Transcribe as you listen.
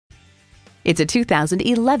It's a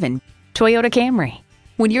 2011 Toyota Camry.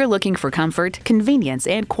 When you're looking for comfort, convenience,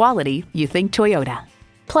 and quality, you think Toyota.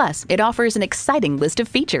 Plus, it offers an exciting list of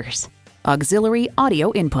features: auxiliary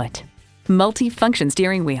audio input, multi-function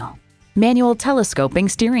steering wheel, manual telescoping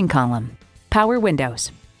steering column, power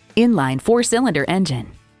windows, inline 4-cylinder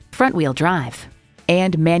engine, front-wheel drive,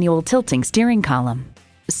 and manual tilting steering column.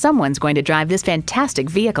 Someone's going to drive this fantastic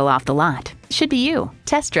vehicle off the lot. Should be you.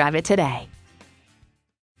 Test drive it today.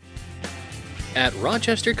 At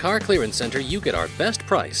Rochester Car Clearance Center, you get our best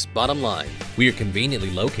price, bottom line. We are conveniently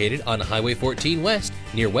located on Highway 14 West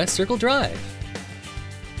near West Circle Drive.